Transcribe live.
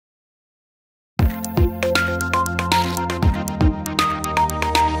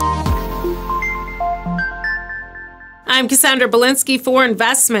I'm Cassandra Bolinski for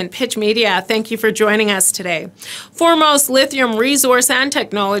Investmentpitch Media. Thank you for joining us today. Foremost Lithium Resource and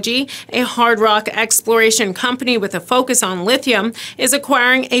Technology, a hard rock exploration company with a focus on lithium, is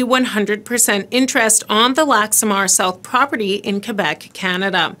acquiring a 100% interest on the Lac Simard South property in Quebec,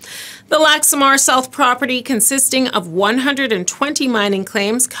 Canada. The Lac Simard South property, consisting of 120 mining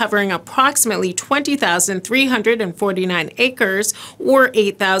claims covering approximately 20,349 acres or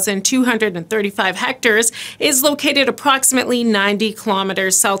 8,235 hectares, is located approximately 90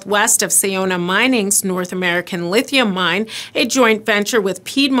 kilometers southwest of Sayona Mining's North American Lithium Mine, a joint venture with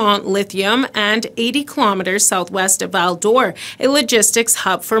Piedmont Lithium, and 80 kilometers southwest of Val-d'Or, a logistics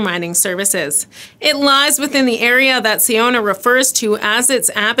hub for mining services. It lies within the area that Sayona refers to as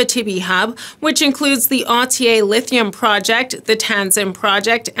its Abitibi Hub, which includes the Authier Lithium Project, the Tansim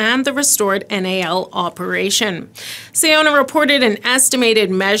Project, and the restored NAL operation. Sayona reported an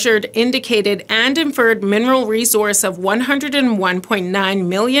estimated measured, indicated, and inferred mineral resource of 101.9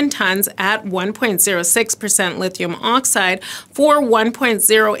 million tons at 1.06% lithium oxide for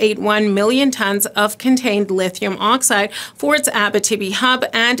 1.081 million tons of contained lithium oxide for its Abitibi Hub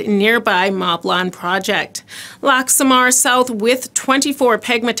and nearby Moblan Project. Lac Simard South, with 24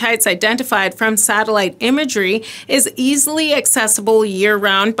 pegmatites identified from satellite imagery, is easily accessible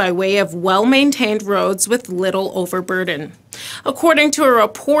year-round by way of well-maintained roads with little overburden. According to a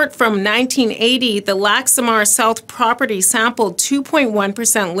report from 1980, the Lac Simard South property sampled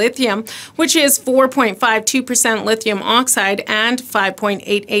 2.1% lithium, which is 4.52% lithium oxide and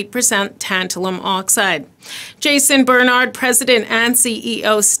 5.88% tantalum oxide. Jason Bernard, President and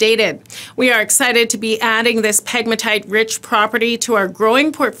CEO, stated, "We are excited to be adding this pegmatite-rich property to our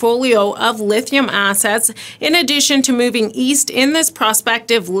growing portfolio of lithium assets, in addition to moving east in this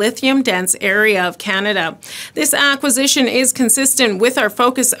prospective lithium-dense area of Canada. This acquisition is consistent with our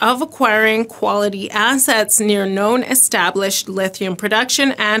focus of acquiring quality assets near known established lithium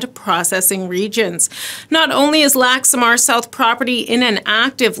production and processing regions. Not only is Lac Simard South property in an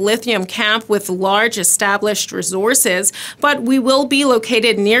active lithium camp with large established resources, but we will be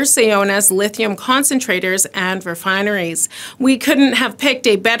located near Sayona's lithium concentrators and refineries. We couldn't have picked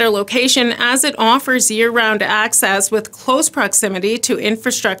a better location as it offers year-round access with close proximity to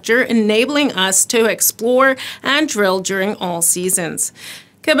infrastructure, enabling us to explore and drill during all seasons."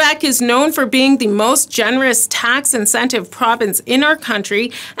 Quebec is known for being the most generous tax incentive province in our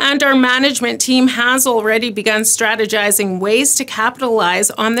country, and our management team has already begun strategizing ways to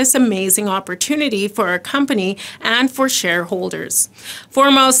capitalize on this amazing opportunity for our company and for shareholders.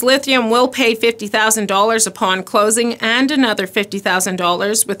 Foremost Lithium will pay $50,000 upon closing and another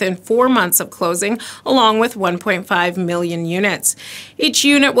 $50,000 within 4 months of closing, along with 1.5 million units. Each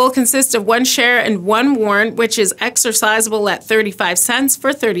unit will consist of 1 share and 1 warrant, which is exercisable at 35 cents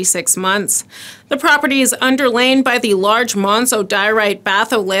for 36 months. The property is underlain by the large monzodiorite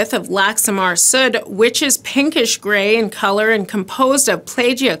batholith of Lac Simard Sud, which is pinkish gray in color and composed of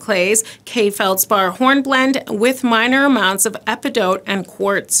plagia clays, K-feldspar hornblende with minor amounts of epidote and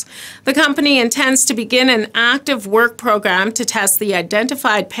quartz. The company intends to begin an active work program to test the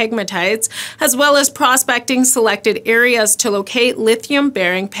identified pegmatites, as well as prospecting selected areas to locate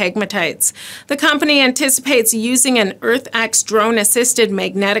lithium-bearing pegmatites. The company anticipates using an EarthX drone-assisted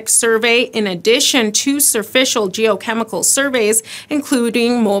magnetic survey in addition to superficial geochemical surveys,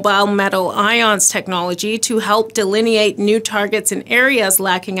 including mobile metal ions technology, to help delineate new targets in areas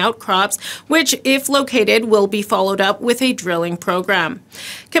lacking outcrops, which, if located, will be followed up with a drilling program.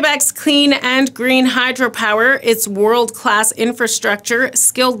 Quebec's clean and green hydropower, its world-class infrastructure,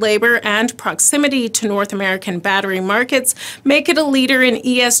 skilled labor, and proximity to North American battery markets make it a leader in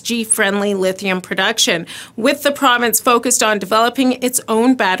ESG-friendly lithium production, with the province focused on developing its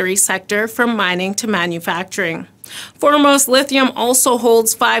own battery sector from mining to manufacturing. Foremost Lithium also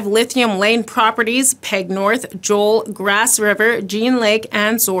holds 5 lithium lane properties: Peg North, Joel, Grass River, Jean Lake,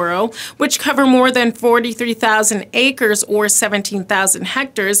 and Zorro, which cover more than 43,000 acres or 17,000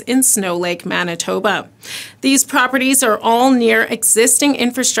 hectares in Snow Lake, Manitoba. These properties are all near existing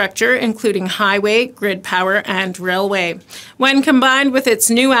infrastructure, including highway, grid power, and railway. When combined with its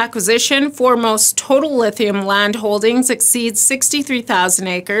new acquisition, Foremost total lithium land holdings exceed 63,000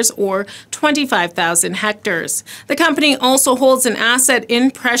 acres or 25,000 hectares. The company also holds an asset in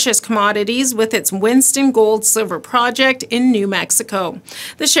precious commodities with its Winston Gold-Silver project in New Mexico.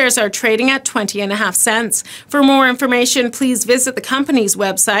 The shares are trading at 20.5 cents. For more information, please visit the company's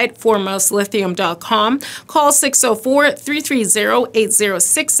website, foremostlithium.com, call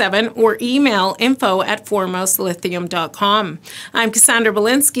 604-330-8067, or email info@foremostlithium.com. I'm Cassandra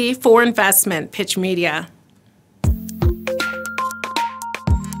Bolinski for Investmentpitch Media.